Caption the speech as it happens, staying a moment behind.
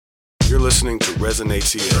listening to Resonate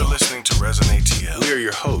TL. We are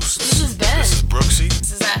your hosts. This is Ben. This is Brooksy.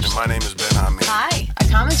 This is Ashley. And my name is Ben Hamid. Hi. A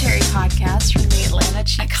commentary podcast from the Atlanta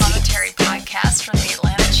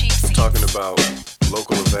Cheap Seats. Talking about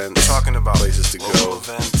local events. Talking about places to go.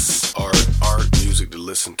 Events. Art, music to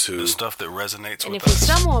listen to. The stuff that resonates And with if we us.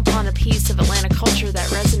 stumble upon a piece of Atlanta culture that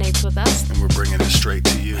resonates with us, And we're bringing it straight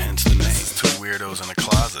to you. Hence the name. Two weirdos in a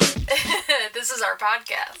closet. this is our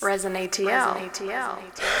podcast. Resonate TL.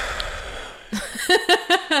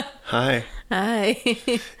 Hi. Hi.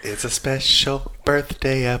 It's a special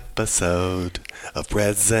birthday episode of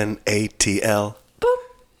Resin ATL. Boop.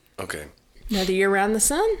 Okay. Another year around the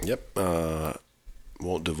sun. Yep.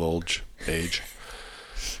 Won't divulge age.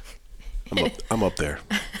 I'm up there.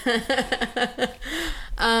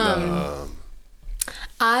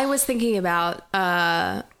 I was thinking about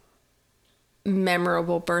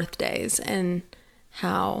memorable birthdays and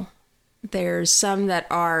how there's some that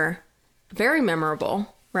are very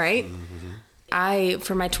memorable, right? Mm-hmm.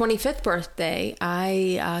 For my 25th birthday,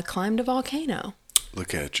 I climbed a volcano.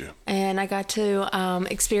 Look at you. And I got to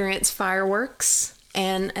experience fireworks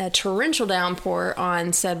and a torrential downpour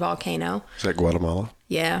on said volcano. Is that Guatemala?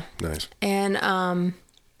 Yeah. Nice. And I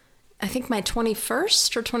think my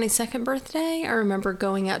 21st or 22nd birthday, I remember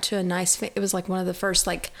going out to a nice, it was like one of the first,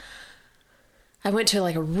 like, I went to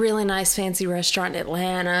like a really nice fancy restaurant in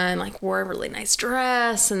Atlanta and like wore a really nice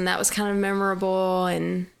dress, and that was kind of memorable.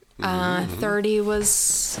 And 30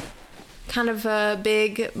 was kind of a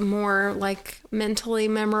big, more like mentally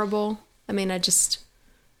memorable. I mean, I just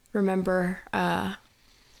remember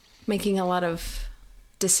making a lot of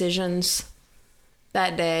decisions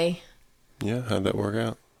that day. Yeah, how'd that work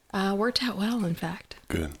out? Worked out well, in fact.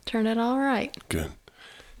 Good. Turned out all right. Good.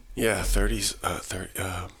 Yeah, 30s.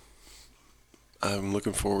 I'm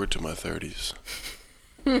looking forward to my 30s.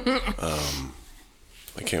 I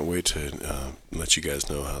can't wait to let you guys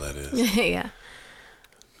know how that is. Yeah.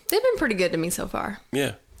 They've been pretty good to me so far.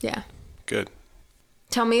 Yeah. Yeah. Good.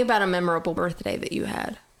 Tell me about a memorable birthday that you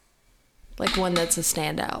had. Like one that's a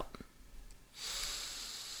standout.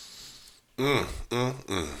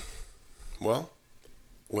 Well,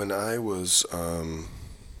 when I was, I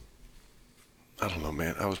don't know,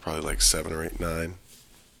 man. I was probably like 7 or 8, 9.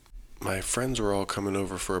 My friends were all coming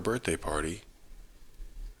over for a birthday party.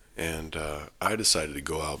 And I decided to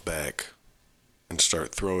go out back and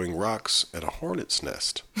start throwing rocks at a hornet's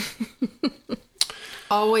nest.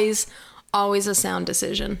 Always a sound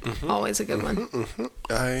decision. Always a good one.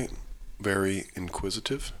 I, very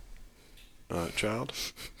inquisitive child.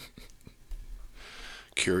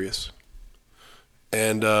 Curious.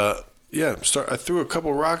 And, I threw a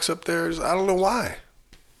couple rocks up there. I don't know why.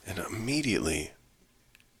 And immediately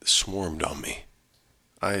swarmed on me.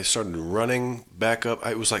 I started running back up.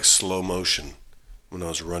 It was like slow motion when I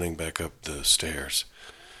was running back up the stairs,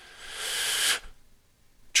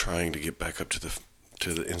 trying to get back up to the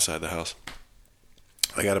inside the house.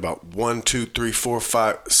 I got about 1, 2, 3, 4,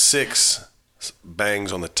 5, 6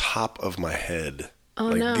 bangs on the top of my head. Oh,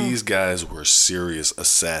 like no. These guys were serious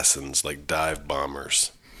assassins, like dive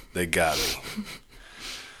bombers. They got me.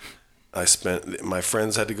 My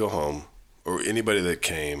friends had to go home, or anybody that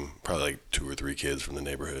came, probably like 2 or 3 kids from the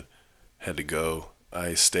neighborhood, had to go.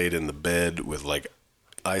 I stayed in the bed with like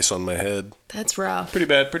ice on my head. That's rough. Pretty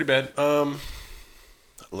bad.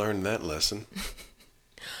 Learned that lesson.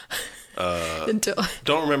 Until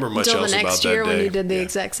Don't remember much the else about next that year day. when you did the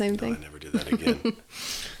exact same thing. I never did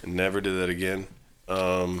that again.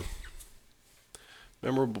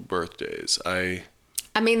 Memorable birthdays. I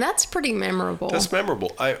mean, that's pretty memorable. That's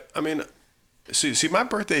memorable. I mean, see, my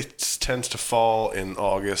birthday tends to fall in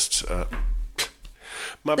August.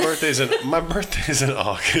 My birthday's in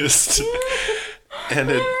August,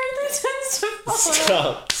 and it.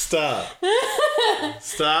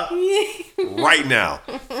 Stop right now.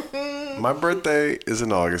 My birthday is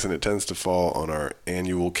in August, and it tends to fall on our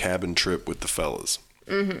annual cabin trip with the fellas.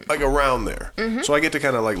 Like around there. So I get to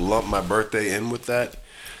kind of like lump my birthday in with that.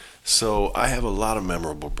 So I have a lot of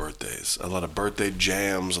memorable birthdays, a lot of birthday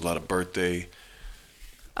jams, a lot of birthday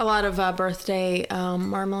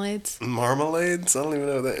marmalades. Marmalades? I don't even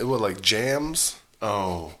know that. What, like jams?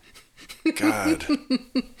 Oh, God.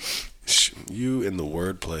 You and the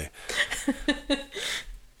wordplay.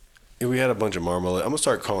 Yeah, we had a bunch of marmalade. I'm going to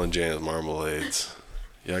start calling jams marmalades.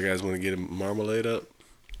 Y'all guys want to get a marmalade up?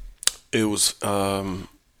 It was,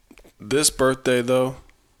 this birthday, though,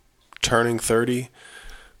 turning 30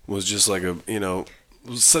 was just like it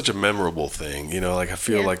was such a memorable thing. Like I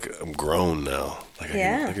feel like I'm grown now. Like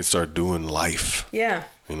I can start doing life. Yeah.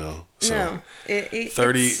 you know. No,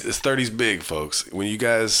 30's big, folks. When you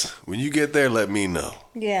get there, let me know.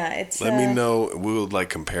 Yeah, it's. Let me know. We'll like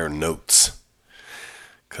compare notes,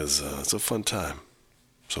 cause it's a fun time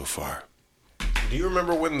so far. Do you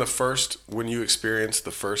remember when you experienced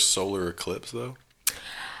the first solar eclipse though?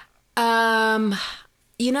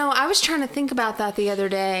 You know, I was trying to think about that the other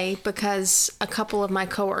day because a couple of my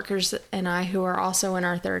coworkers and I, who are also in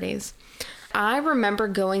our 30s, I remember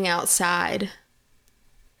going outside.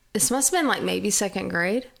 This must have been like maybe second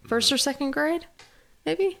grade, first or second grade,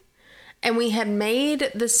 maybe. And we had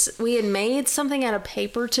made something out of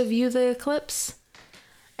paper to view the eclipse.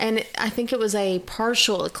 And I think it was a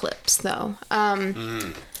partial eclipse, though.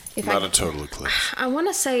 Not a total eclipse. I want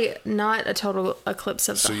to say not a total eclipse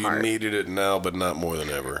of the heart. So you needed it now, but not more than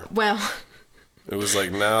ever. Well. It was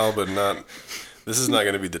like now, but not. This is not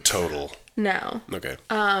going to be the total. No. Okay.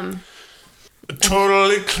 A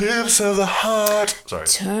total eclipse of the heart. Sorry.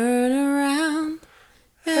 Turn around.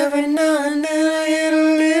 Every now and then I get a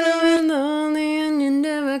little bit lonely and you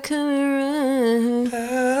never come around.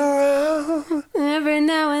 Turn around. Every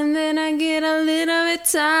now and then I get a little bit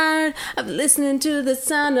tired of listening to the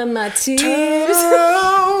sound of my tears. Turn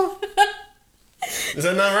around. Is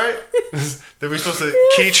that not right? Are we supposed to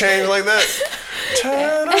key change like that?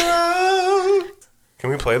 Turn around.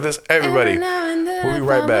 Can we play this? Everybody, we'll be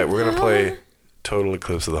right back. We're going to play Total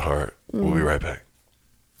Eclipse of the Heart. We'll be right back.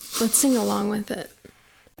 Let's sing along with it.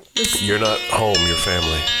 You're not home, your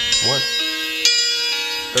family. What?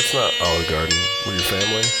 That's not Olive Garden. We're your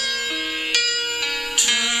family.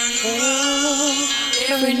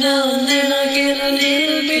 Every now and then I get a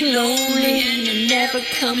little bit lonely and you never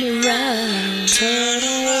come around. Turn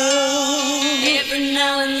around. Every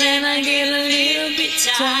now and then I get a little bit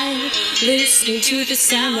tired listening to the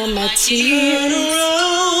sound of my tears.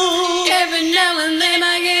 Every now and then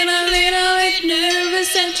I get a little bit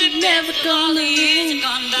nervous that you're never gonna leave.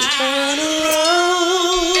 Turn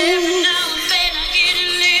around. Every now and then I get a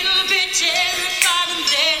little bit terrified and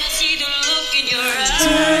then I see the look in your eyes.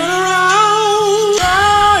 Turn around.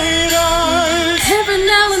 Bright eyes. Every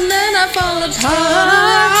now and then I fall apart. Turn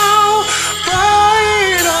around.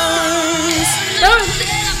 Bright eyes.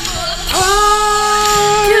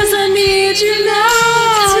 Cause I need you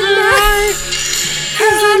now tonight.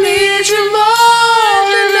 Cause I need you more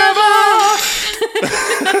than ever.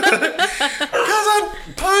 Cause I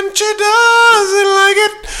punch it doesn't like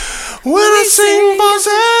it when I sing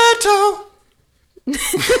falsetto.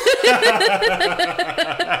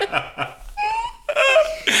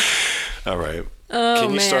 All right.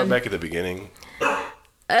 Can you start back at the beginning?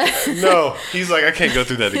 No. He's like, I can't go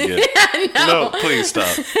through that again. No, please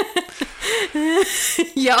stop.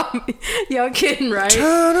 Y'all kidding, right?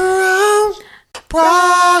 Turn around,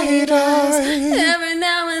 bright eyes. Every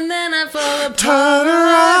now and then I fall apart. Turn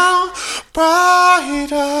around,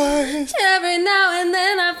 bright eyes. Every now and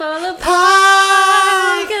then I fall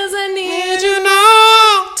apart. Cause I need you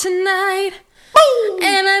now tonight.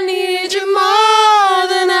 And I need you more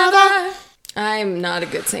than ever. I'm not a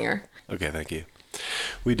good singer. Okay, thank you.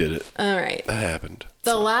 We did it. All right. That happened.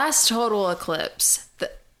 The last total eclipse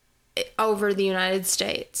over the United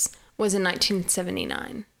States was in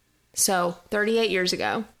 1979. So 38 years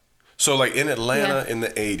ago. So like in Atlanta in the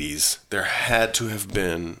 80s, there had to have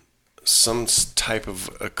been some type of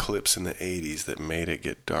eclipse in the 80s that made it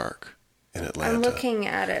get dark in Atlanta. I'm looking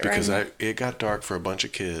at it because right now. it got dark for a bunch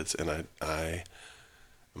of kids, and I'm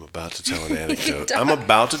about to tell an anecdote. I'm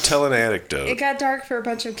about to tell an anecdote. It got dark for a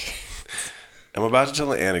bunch of kids. I'm about to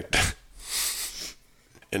tell an anecdote.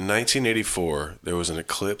 In 1984, there was an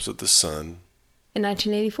eclipse of the sun. In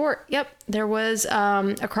 1984, yep. There was,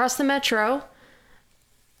 across the metro,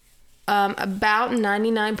 about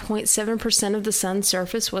 99.7% of the sun's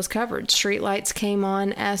surface was covered. Streetlights came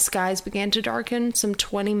on as skies began to darken some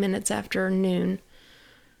 20 minutes after noon.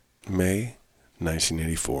 May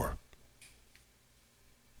 1984.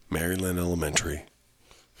 Maryland Elementary.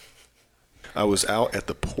 I was out at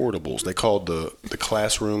the portables. They called the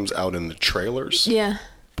classrooms out in the trailers. Yeah.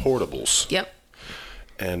 Portables. Yep.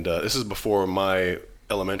 And this is before my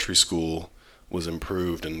elementary school was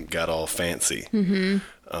improved and got all fancy.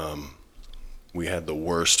 Mm-hmm. We had the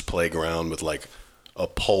worst playground with like a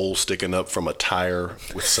pole sticking up from a tire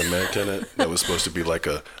with cement in it. That was supposed to be like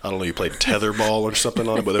I don't know, you played tetherball or something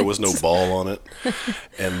on it, but there was no ball on it.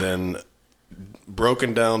 And then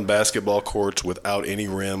broken down basketball courts without any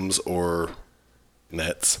rims or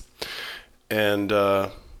nets. And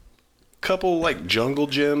couple like jungle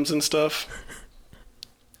gyms and stuff.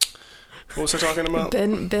 What was I talking about?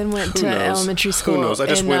 Ben went to elementary school. Who knows? I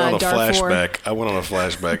just went on a Darfur. flashback. I went on a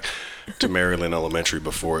flashback to Maryland Elementary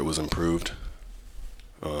before it was improved.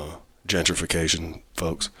 gentrification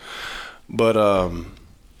folks. But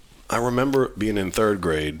I remember being in 3rd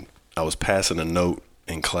grade. I was passing a note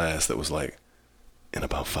in class that was like, in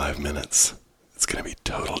about 5 minutes, it's going to be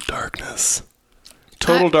total darkness.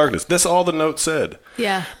 Total darkness. That's all the note said.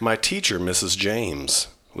 Yeah. My teacher, Mrs. James,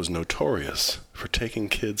 was notorious for taking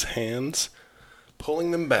kids' hands,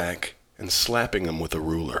 pulling them back, and slapping them with a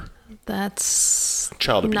ruler. That's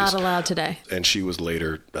Child abuse. not allowed today. And she was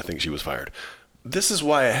later, I think she was fired. This is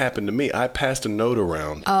why it happened to me. I passed a note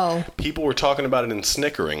around. Oh. People were talking about it and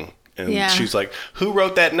snickering. And Yeah. she's like, who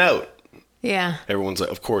wrote that note? Yeah. Everyone's like,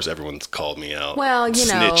 of course, everyone's called me out. Well, you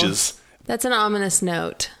know. Snitches. That's an ominous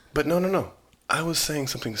note. But no. I was saying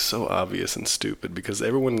something so obvious and stupid because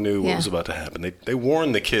everyone knew what Yeah. was about to happen. They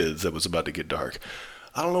warned the kids that it was about to get dark.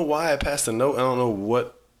 I don't know why I passed a note. I don't know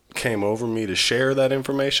what came over me to share that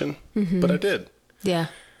information, but I did. Yeah.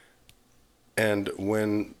 And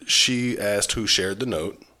when she asked who shared the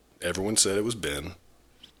note, everyone said it was Ben.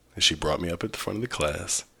 And she brought me up at the front of the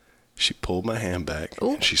class. She pulled my hand back,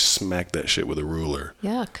 Ooh. and she smacked that shit with a ruler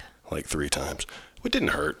Yuck. like 3 times. It didn't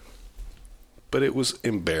hurt, but it was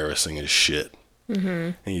embarrassing as shit.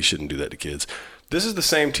 And you shouldn't do that to kids. This is the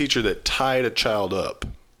same teacher that tied a child up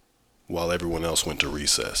while everyone else went to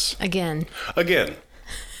recess. Again. Again,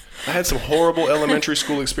 I had some horrible elementary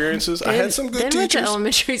school experiences. I had some good Went to teachers.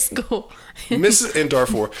 elementary school. Mrs. in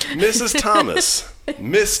Darfur, Mrs. Thomas,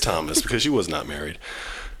 Miss Thomas, because she was not married.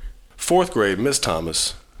 4th grade, Miss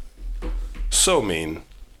Thomas, so mean.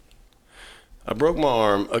 I broke my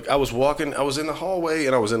arm. I was in the hallway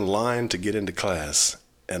and I was in line to get into class.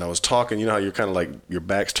 And I was talking, you know how you're kind of like, your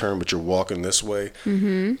back's turned, but you're walking this way?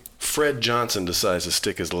 Mm-hmm. Fred Johnson decides to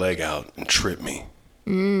stick his leg out and trip me.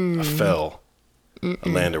 I fell. I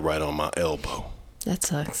landed right on my elbow. That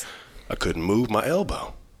sucks. I couldn't move my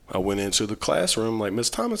elbow. I went into the classroom like, Miss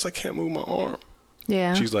Thomas, I can't move my arm.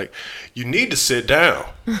 Yeah. She's like, you need to sit down.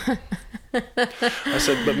 I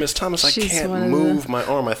said, but Miss Thomas, I She's can't one of move my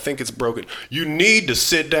arm. I think it's broken. You need to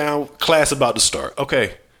sit down. Class about to start.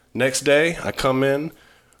 Okay. Next day, I come in,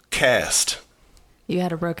 cast, You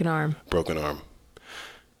had a broken arm. broken arm.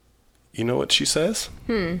 You know what she says?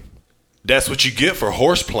 That's what you get for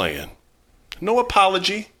horse playing. No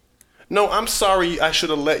apology. No, I'm sorry. I should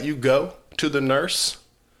have let you go to the nurse.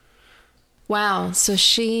 Wow. So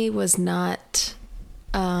she was not.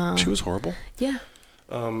 She was horrible. Yeah.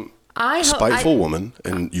 Spiteful woman,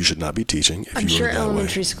 and you should not be teaching if I'm you sure were that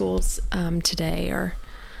elementary way. schools today are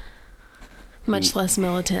much less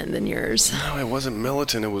militant than yours. No, it wasn't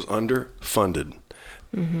militant. It was underfunded.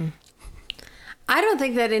 I don't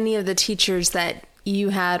think that any of the teachers that you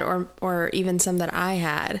had or even some that I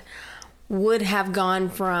had would have gone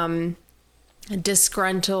from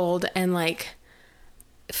disgruntled and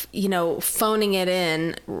phoning it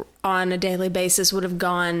in on a daily basis would have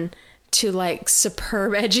gone to like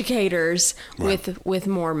superb educators with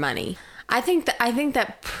more money. I think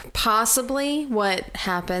that possibly what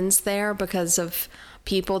happens there, because of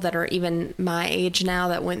people that are even my age now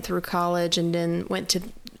that went through college and then went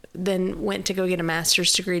to go get a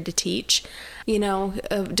master's degree to teach,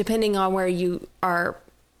 depending on where you are,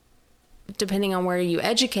 depending on where you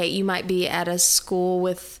educate, you might be at a school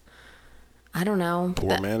with, I don't know,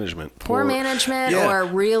 Poor management. Yeah. Or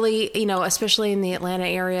really, especially in the Atlanta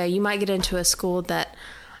area, you might get into a school that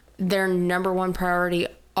their number one priority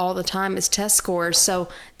all the time is test scores. So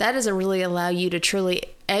that doesn't really allow you to truly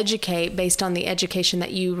educate based on the education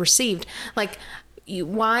that you received. Like,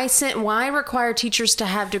 why require teachers to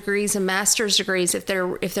have degrees and master's degrees if they're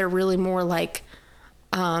really more like,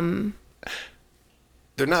 They're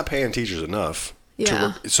not paying teachers enough.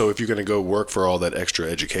 Yeah. So if you're going to go work for all that extra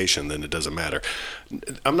education, then it doesn't matter.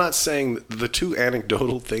 I'm not saying the 2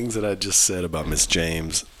 anecdotal things that I just said about Miss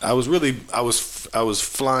James. I was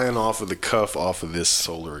flying off of the cuff off of this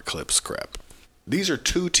solar eclipse crap. These are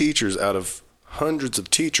 2 teachers out of hundreds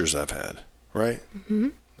of teachers I've had, right? Mm-hmm.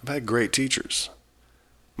 I've had great teachers.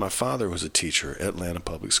 My father was a teacher at Atlanta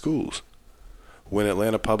Public Schools. When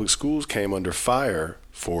Atlanta Public Schools came under fire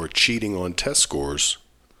for cheating on test scores,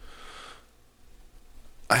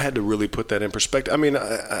 I had to really put that in perspective. I mean,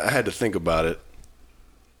 I had to think about it.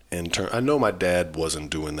 I know my dad wasn't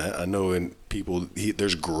doing that. I know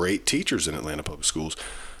there's great teachers in Atlanta Public Schools.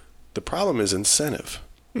 The problem is incentive.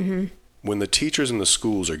 Mm-hmm. When the teachers in the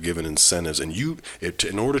schools are given incentives, and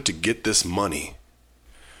in order to get this money,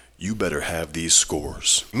 you better have these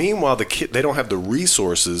scores. Meanwhile, they don't have the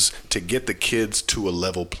resources to get the kids to a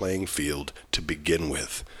level playing field to begin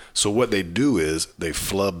with. So what they do is they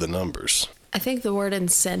flub the numbers. I think the word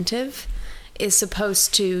incentive is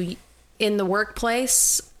supposed to, in the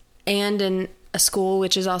workplace and in a school,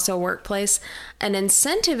 which is also a workplace. An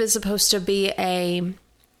incentive is supposed to be an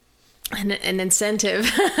incentive.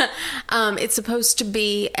 It's supposed to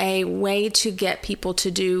be a way to get people to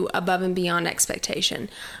do above and beyond expectation.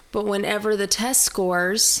 But whenever the test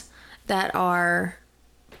scores that are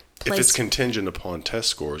if it's contingent upon test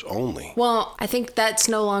scores only. Well, I think that's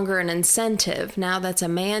no longer an incentive. Now that's a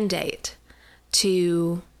mandate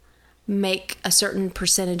to make a certain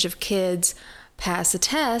percentage of kids pass a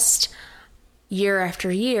test year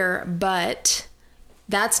after year, but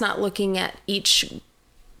that's not looking at each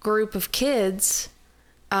group of kids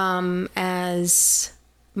as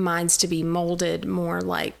minds to be molded more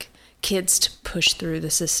like kids to push through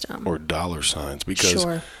the system. Or dollar signs.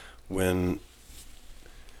 Because when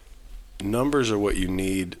numbers are what you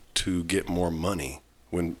need to get more money,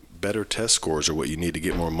 when better test scores are what you need to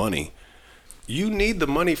get more money, you need the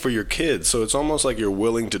money for your kids. So it's almost like you're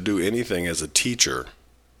willing to do anything as a teacher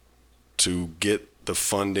to get the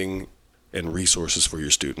funding and resources for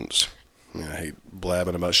your students. I hate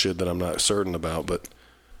blabbing about shit that I'm not certain about, but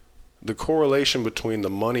the correlation between the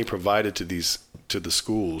money provided to the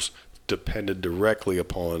schools depended directly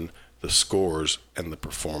upon the scores and the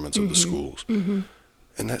performance of the schools. Mm-hmm.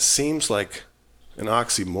 And that seems like an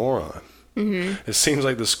oxymoron. Mm-hmm. It seems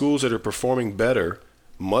like the schools that are performing better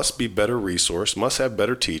must be better resourced, must have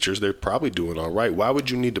better teachers. They're probably doing all right. Why would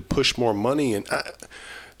you need to push more money? And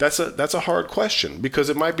that's a hard question, because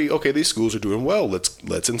it might be, okay, these schools are doing well. Let's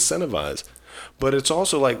incentivize. But it's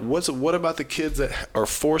also like, what about the kids that are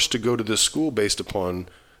forced to go to this school based upon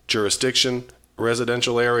jurisdiction,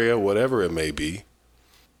 residential area, whatever it may be?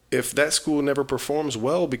 If that school never performs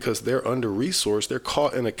well because they're under-resourced, they're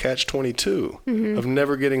caught in a catch-22 of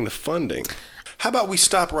never getting the funding. How about we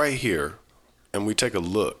stop right here and we take a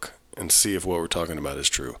look and see if what we're talking about is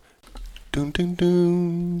true? Doom, doom,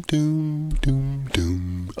 doom, doom, doom,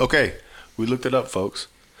 doom. Okay, we looked it up, folks.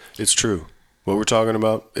 It's true. What we're talking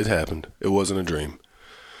about, it happened. It wasn't a dream.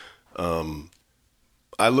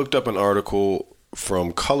 I looked up an article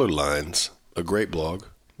from Color Lines, a great blog.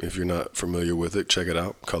 If you're not familiar with it, check it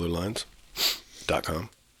out, colorlines.com.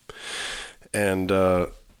 And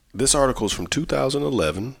this article is from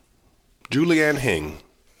 2011. Julianne Hing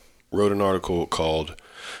wrote an article called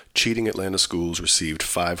Cheating Atlanta Schools Received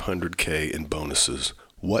 $500K in Bonuses.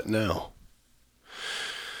 What now?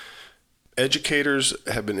 Educators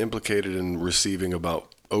have been implicated in receiving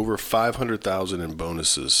about over $500,000 in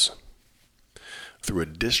bonuses through a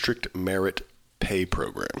district merit pay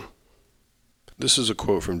program. This is a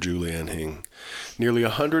quote from Julianne Hing. Nearly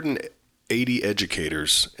 180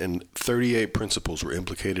 educators and 38 principals were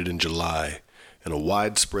implicated in July in a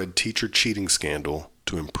widespread teacher cheating scandal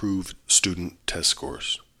to improve student test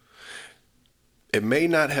scores. It may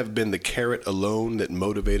not have been the carrot alone that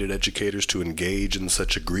motivated educators to engage in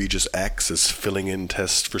such egregious acts as filling in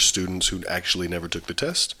tests for students who actually never took the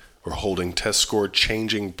test, or holding test score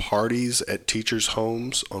changing parties at teachers'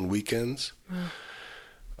 homes on weekends. Wow.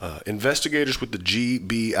 Investigators with the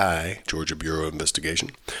GBI, Georgia Bureau of Investigation,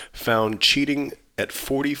 found cheating at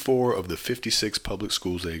 44 of the 56 public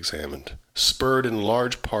schools they examined, spurred in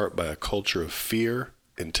large part by a culture of fear,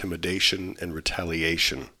 intimidation, and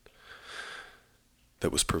retaliation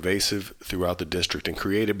that was pervasive throughout the district and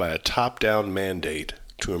created by a top-down mandate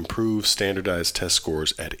to improve standardized test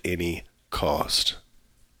scores at any cost.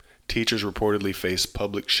 Teachers reportedly faced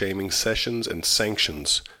public shaming sessions and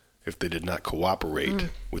sanctions if they did not cooperate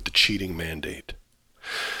with the cheating mandate.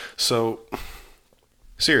 So,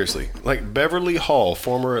 seriously, like Beverly Hall,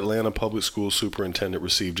 former Atlanta public school superintendent,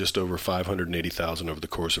 received just over $580,000 over the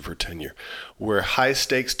course of her tenure. Where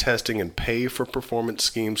high-stakes testing and pay-for-performance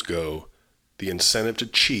schemes go, the incentive to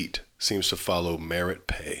cheat seems to follow merit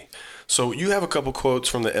pay. So you have a couple quotes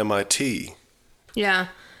from the MIT. Yeah.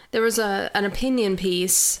 There was an opinion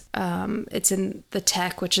piece. It's in the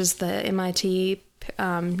Tech, which is the MIT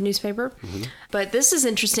newspaper. Mm-hmm. But this is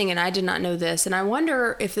interesting, and I did not know this. And I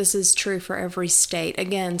wonder if this is true for every state.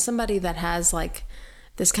 Again, somebody that has like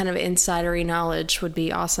this kind of insidery knowledge would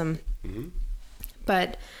be awesome. Mm-hmm.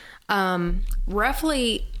 But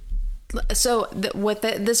roughly, so what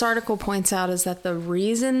this article points out is that the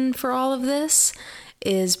reason for all of this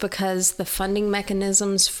is because the funding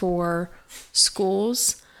mechanisms for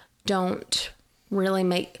schools don't really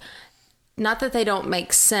make, not that they don't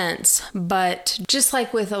make sense, but just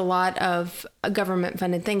like with a lot of government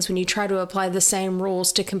funded things, when you try to apply the same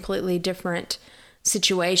rules to completely different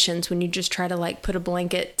situations, when you just try to like put a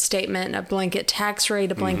blanket statement, a blanket tax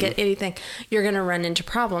rate, a blanket anything, you're going to run into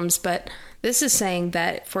problems. But this is saying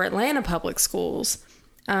that for Atlanta public schools,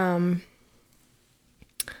 about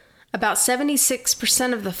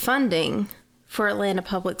 76% of the funding for Atlanta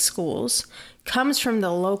Public Schools comes from the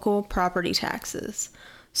local property taxes.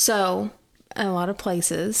 So a lot of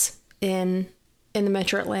places in the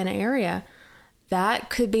metro Atlanta area, that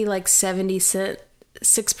could be like 6%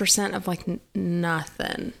 of like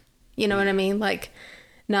nothing. You know what I mean? Like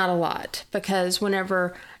not a lot, because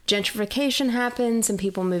whenever gentrification happens and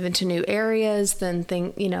people move into new areas, then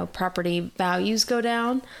property values go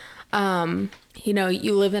down.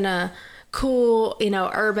 You live in a cool,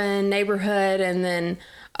 urban neighborhood, and then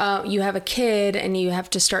you have a kid and you have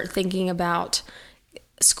to start thinking about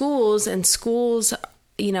schools, and schools,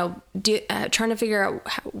 trying to figure out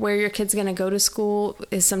where your kid's going to go to school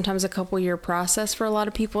is sometimes a couple-year process for a lot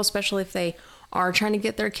of people, especially if they are trying to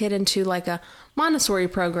get their kid into like a Montessori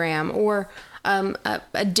program or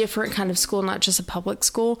a different kind of school, not just a public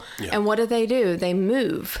school. Yeah. And what do? They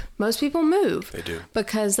move. Most people move. They do.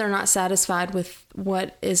 Because they're not satisfied with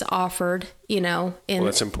what is offered, well,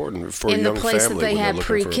 that's important for a young the place family that they when had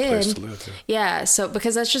they're looking for a place pre-kid. to live. Yeah, so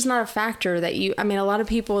because that's just not a factor that a lot of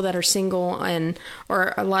people that are single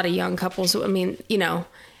or a lot of young couples,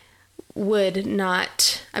 would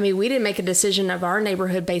not, we didn't make a decision of our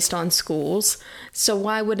neighborhood based on schools. So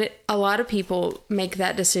why would a lot of people make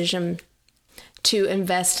that decision to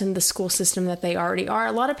invest in the school system that they already are?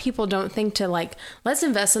 A lot of people don't think to let's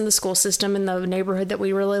invest in the school system in the neighborhood that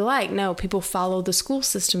we really like. No, people follow the school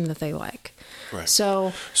system that they like. Right.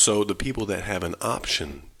 So the people that have an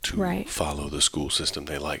option to follow the school system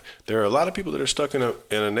they like, there are a lot of people that are stuck in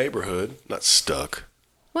a neighborhood, not stuck,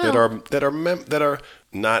 that are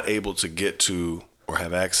not able to get to or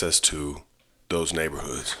have access to those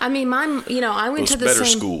neighborhoods. I went those to the better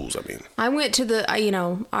same schools. I went to the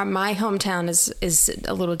my hometown is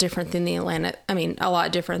a little different than the Atlanta. A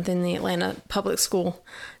lot different than the Atlanta public school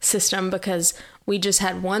system, because we just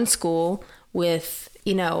had one school with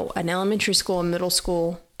an elementary school, a middle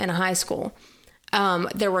school, and a high school.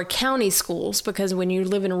 There were county schools, because when you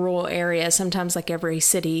live in a rural area, sometimes like every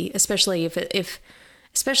city, especially if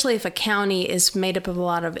a county is made up of a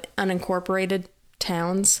lot of unincorporated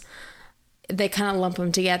towns, they kind of lump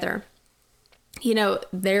them together.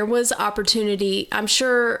 There was opportunity. I'm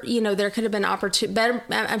sure, there could have been opportunity.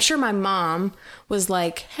 I'm sure my mom was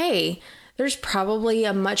like, hey, there's probably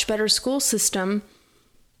a much better school system,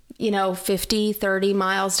 50, 30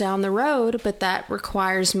 miles down the road, but that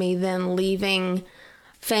requires me then leaving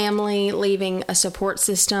family, leaving a support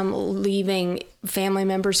system, leaving family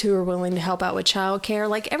members who are willing to help out with childcare.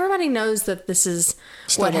 Like, everybody knows that this is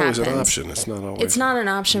what happens. It's not always an option. It's not an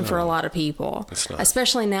option for a lot of people. It's not.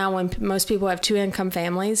 Especially now when most people have 2-income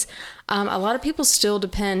families. A lot of people still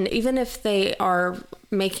depend, even if they are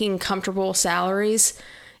making comfortable salaries,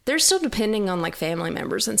 they're still depending on like family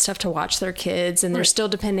members and stuff to watch their kids, and they're still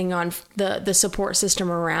depending on the support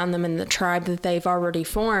system around them and the tribe that they've already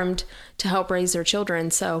formed to help raise their children.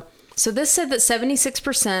 So this said that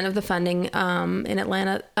 76% of the funding in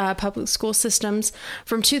Atlanta public school systems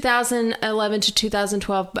from 2011 to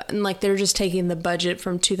 2012, they're just taking the budget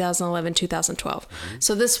from 2011, 2012. Mm-hmm.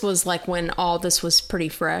 So this was like when all this was pretty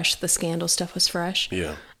fresh. The scandal stuff was fresh.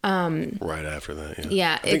 Yeah. Right after that,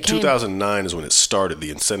 yeah. I think 2009 is when it started, the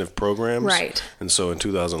incentive programs. Right. And so in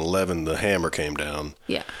 2011, the hammer came down.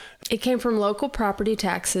 Yeah. It came from local property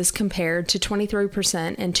taxes compared to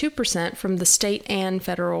 23% and 2% from the state and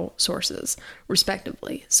federal sources,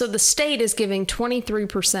 respectively. So the state is giving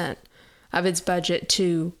 23% of its budget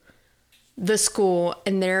to the school,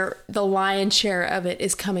 and the lion's share of it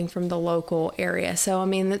is coming from the local area. So,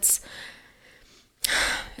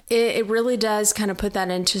 it really does kind of put that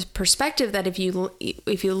into perspective, that if you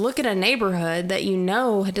look at a neighborhood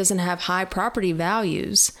that doesn't have high property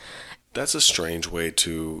values. That's a strange way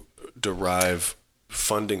to derive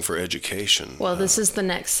funding for education. Well, this is the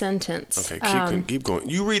next sentence. Okay, keep going.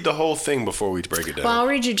 You read the whole thing before we break it down. Well, I'll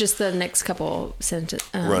read you just the next couple sentences.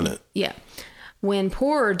 Run it. Yeah. When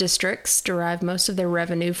poorer districts derive most of their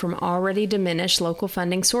revenue from already diminished local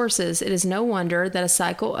funding sources, it is no wonder that a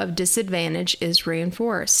cycle of disadvantage is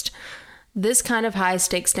reinforced. This kind of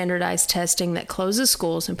high-stakes standardized testing that closes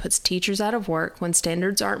schools and puts teachers out of work when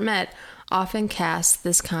standards aren't met often casts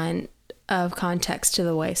this kind of context to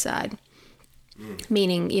the wayside.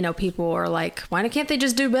 Meaning, people are like, why can't they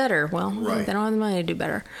just do better? Well, They don't have the money to do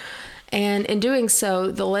better. And in doing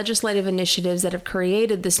so, the legislative initiatives that have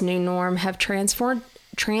created this new norm have transformed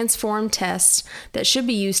tests that should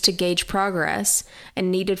be used to gauge progress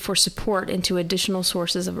and needed for support into additional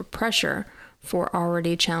sources of pressure for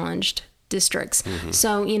already challenged districts. Mm-hmm.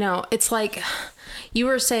 So, it's like you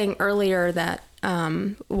were saying earlier that,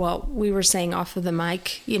 we were saying off of the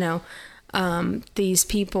mic, these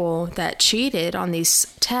people that cheated on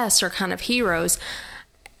these tests are kind of heroes.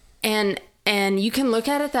 And And you can look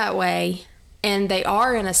at it that way, and they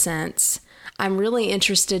are in a sense. I'm really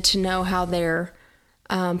interested to know how they're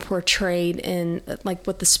portrayed in, like,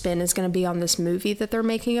 what the spin is going to be on this movie that they're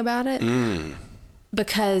making about it.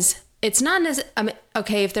 Because it's not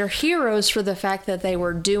okay, if they're heroes for the fact that they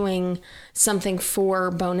were doing something for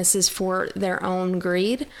bonuses for their own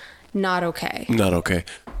greed, not okay. Not okay.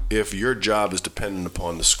 If your job is dependent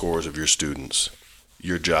upon the scores of your students,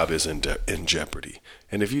 your job is in jeopardy.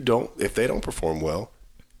 And if they don't perform well,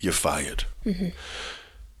 you're fired. Mm-hmm.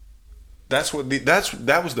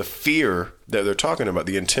 That was the fear that they're talking about,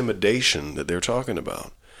 the intimidation that they're talking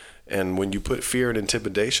about. And when you put fear and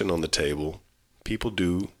intimidation on the table, people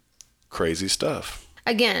do crazy stuff.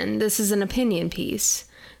 Again, this is an opinion piece.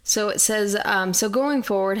 So it says, so going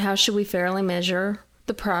forward, how should we fairly measure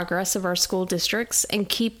the progress of our school districts and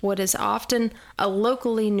keep what is often a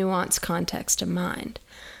locally nuanced context in mind?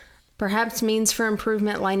 Perhaps means for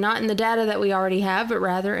improvement lie not in the data that we already have, but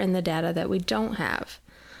rather in the data that we don't have.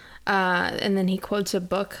 And then he quotes a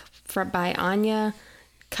book by Anya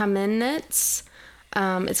Kamenetz.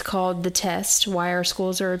 It's called The Test, Why Our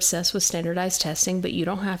Schools Are Obsessed with Standardized Testing, but You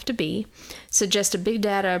Don't Have to Be. Suggests a big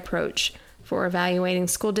data approach for evaluating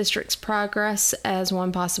school districts' progress as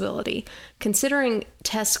one possibility. Considering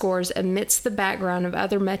test scores amidst the background of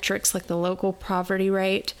other metrics like the local poverty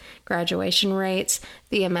rate, graduation rates,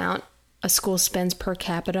 the amount a school spends per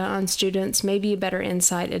capita on students, may be a better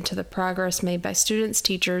insight into the progress made by students,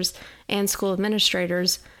 teachers, and school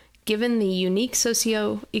administrators, given the unique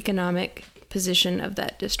socioeconomic position of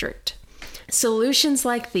that district. Solutions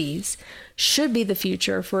like these should be the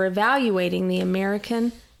future for evaluating the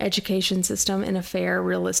American education system in a fair,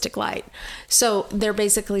 realistic light. So they're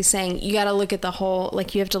basically saying you got to look at the whole,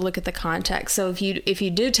 like, you have to look at the context. So if you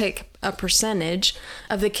do take a percentage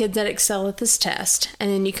of the kids that excel at this test, and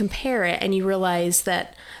then you compare it and you realize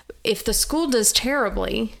that if the school does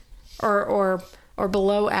terribly or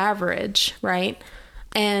below average, right,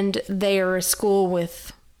 and they are a school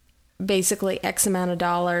with basically X amount of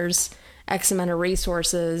dollars, X amount of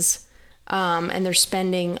resources, and they're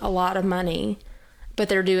spending a lot of money, but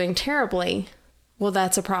they're doing terribly, well,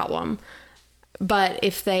 that's a problem. But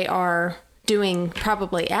if they are doing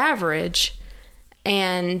probably average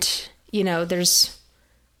and, there's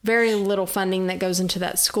very little funding that goes into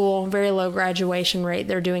that school, very low graduation rate,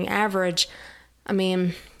 they're doing average, I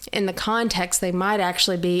mean, in the context, they might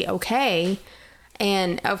actually be okay.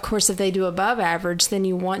 And of course, if they do above average, then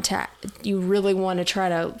you really want to try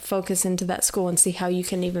to focus into that school and see how you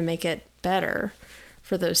can even make it better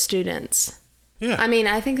for those students. Yeah. I mean,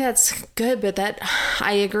 I think that's good, but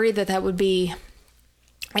I agree that would be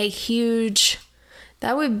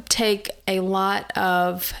that would take a lot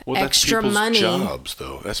of extra money. That's people's jobs,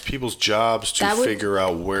 though. That's people's jobs to figure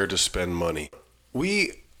out where to spend money.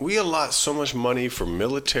 We allot so much money for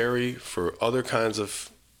military, for other kinds of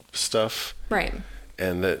stuff. Right.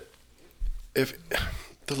 And that if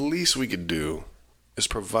the least we could do is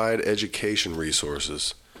provide education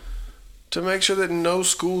resources to make sure that no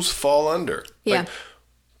schools fall under. Yeah. Like,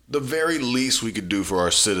 the very least we could do for our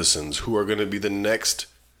citizens who are going to be the next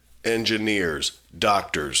engineers,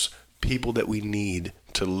 doctors, people that we need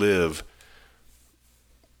to live,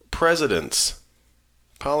 presidents,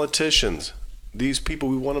 politicians, these people,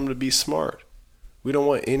 we want them to be smart. We don't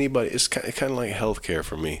want anybody, it's kind of like healthcare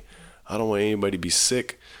for me. I don't want anybody to be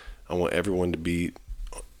sick. I want everyone to be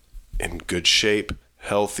in good shape,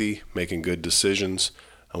 healthy, making good decisions.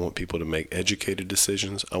 I want people to make educated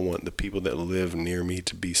decisions. I want the people that live near me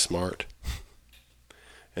to be smart.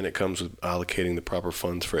 And it comes with allocating the proper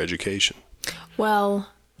funds for education. Well,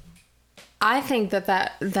 I think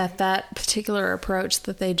that particular approach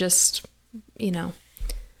that they just,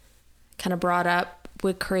 kind of brought up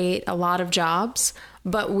would create a lot of jobs,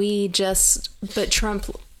 but Trump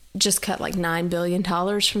just cut like $9 billion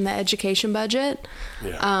from the education budget,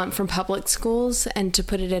 from public schools, and to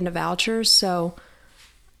put it into vouchers. So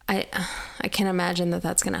I can't imagine that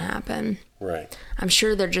that's going to happen. Right. I'm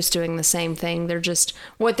sure they're just doing the same thing.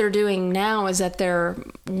 What they're doing now is that they're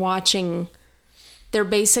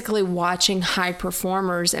basically watching high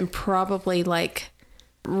performers and probably like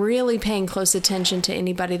really paying close attention to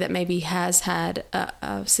anybody that maybe has had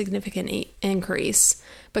a significant increase,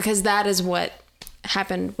 because that is what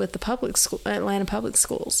happened with the Atlanta public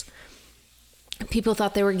schools. People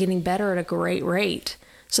thought they were getting better at a great rate.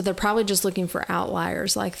 So they're probably just looking for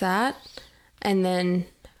outliers like that and then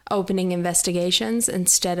opening investigations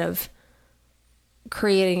instead of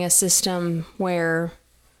creating a system where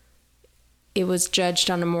it was judged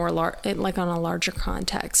on a larger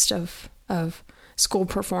context of school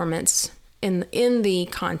performance in the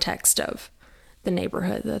context of the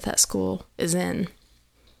neighborhood that school is in,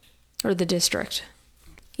 or the district,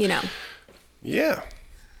 Yeah.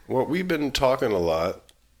 Well, we've been talking a lot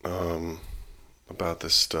about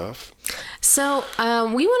this stuff. So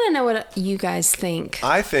we want to know what you guys think.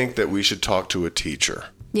 I think that we should talk to a teacher.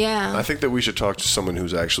 Yeah. I think that we should talk to someone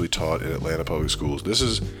who's actually taught in Atlanta Public Schools.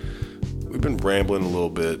 We've been rambling a little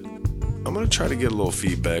bit. I'm going to try to get a little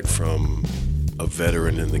feedback from a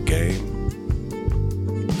veteran in the game,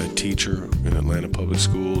 a teacher in Atlanta Public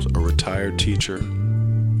Schools, a retired teacher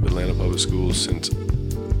in Atlanta Public Schools since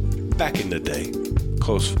back in the day.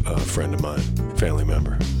 Close friend of mine, family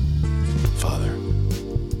member, father.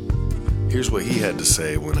 Here's what he had to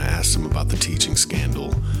say when I asked him about the teaching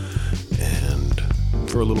scandal and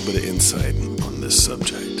for a little bit of insight on this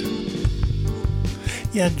subject.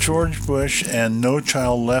 Yeah, George Bush and No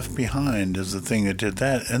Child Left Behind is the thing that did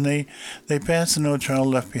that. And they passed the No Child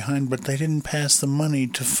Left Behind, but they didn't pass the money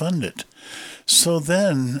to fund it. So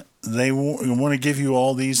then they want to give you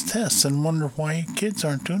all these tests and wonder why kids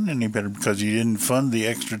aren't doing any better because you didn't fund the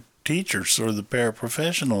extra teachers or the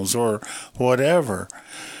paraprofessionals or whatever.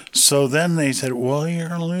 So then they said, well, you're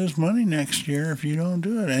going to lose money next year if you don't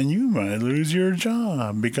do it, and you might lose your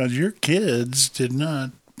job because your kids did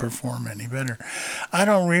not perform any better. I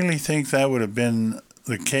don't really think that would have been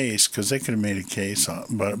the case because they could have made a case,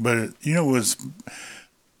 but it was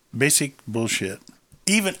basic bullshit.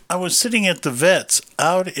 Even I was sitting at the vets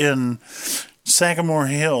out in Sagamore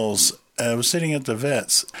Hills. I was sitting at the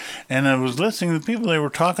vets, and I was listening to the people. They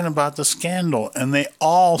were talking about the scandal, and they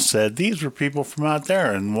all said, these were people from out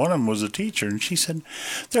there, and one of them was a teacher, and she said,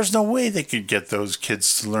 there's no way they could get those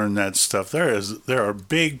kids to learn that stuff. There are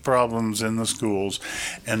big problems in the schools,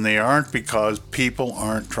 and they aren't because people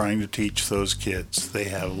aren't trying to teach those kids. They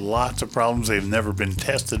have lots of problems. They've never been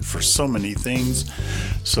tested for so many things,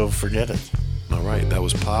 so forget it. All right, that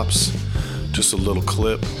was Pops. Just a little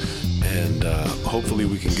clip. And hopefully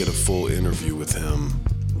we can get a full interview with him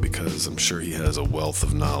because I'm sure he has a wealth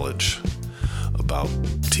of knowledge about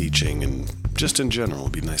teaching and just in general.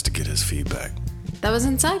 It'd be nice to get his feedback. That was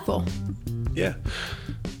insightful. Yeah.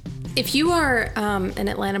 If you are an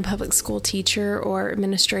Atlanta public school teacher or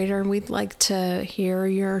administrator, we'd like to hear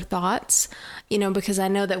your thoughts, because I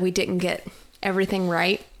know that we didn't get everything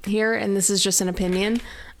right here, and this is just an opinion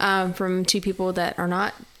from two people that are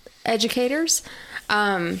not educators.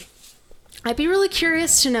 I'd be really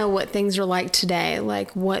curious to know what things are like today,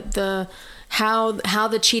 like how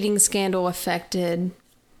the cheating scandal affected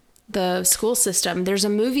the school system. There's a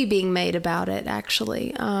movie being made about it,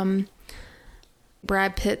 actually.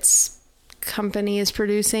 Brad Pitt's company is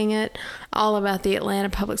producing it, all about the Atlanta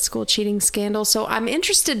public school cheating scandal. So I'm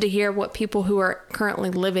interested to hear what people who are currently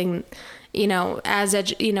living,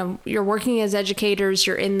 you're working as educators,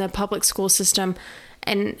 you're in the public school system,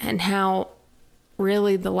 and how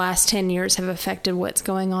really the last 10 years have affected what's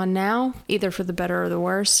going on now, either for the better or the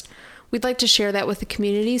worse. We'd like to share that with the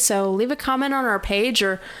community, so leave a comment on our page,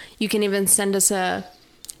 or you can even send us a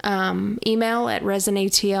email at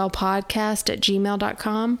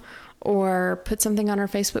resinatlpodcast@gmail.com, or put something on our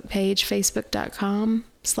Facebook page,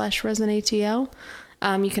 facebook.com/resinatel.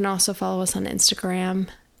 You can also follow us on Instagram.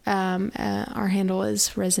 Our handle is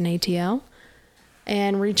resinatl,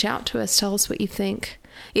 and reach out to us. Tell us what you think.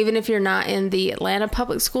 Even if you're not in the Atlanta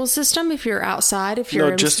public school system, if you're outside,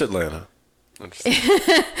 just Atlanta.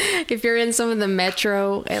 If you're in some of the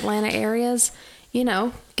metro Atlanta areas,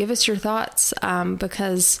 give us your thoughts,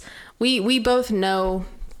 because we both know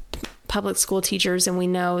public school teachers, and we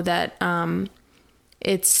know that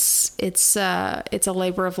it's a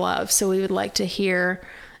labor of love. So we would like to hear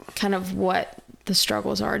kind of what the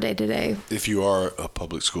struggles are day to day. If you are a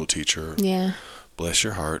public school teacher, yeah. Bless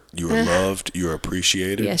your heart. You are loved. You are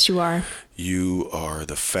appreciated. Yes, you are. You are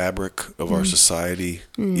the fabric of our society,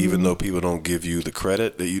 even though people don't give you the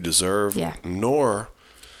credit that you deserve, nor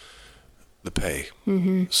the pay.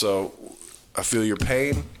 Mm-hmm. So I feel your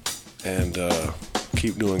pain, and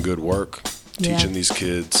keep doing good work, teaching these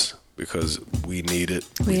kids, because we need it.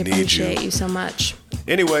 We need appreciate you so much.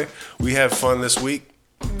 Anyway, we had fun this week,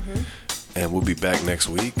 and we'll be back next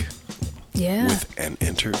week. Yeah. With an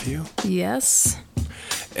interview. Yes.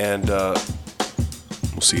 And we'll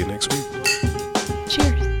see you next week.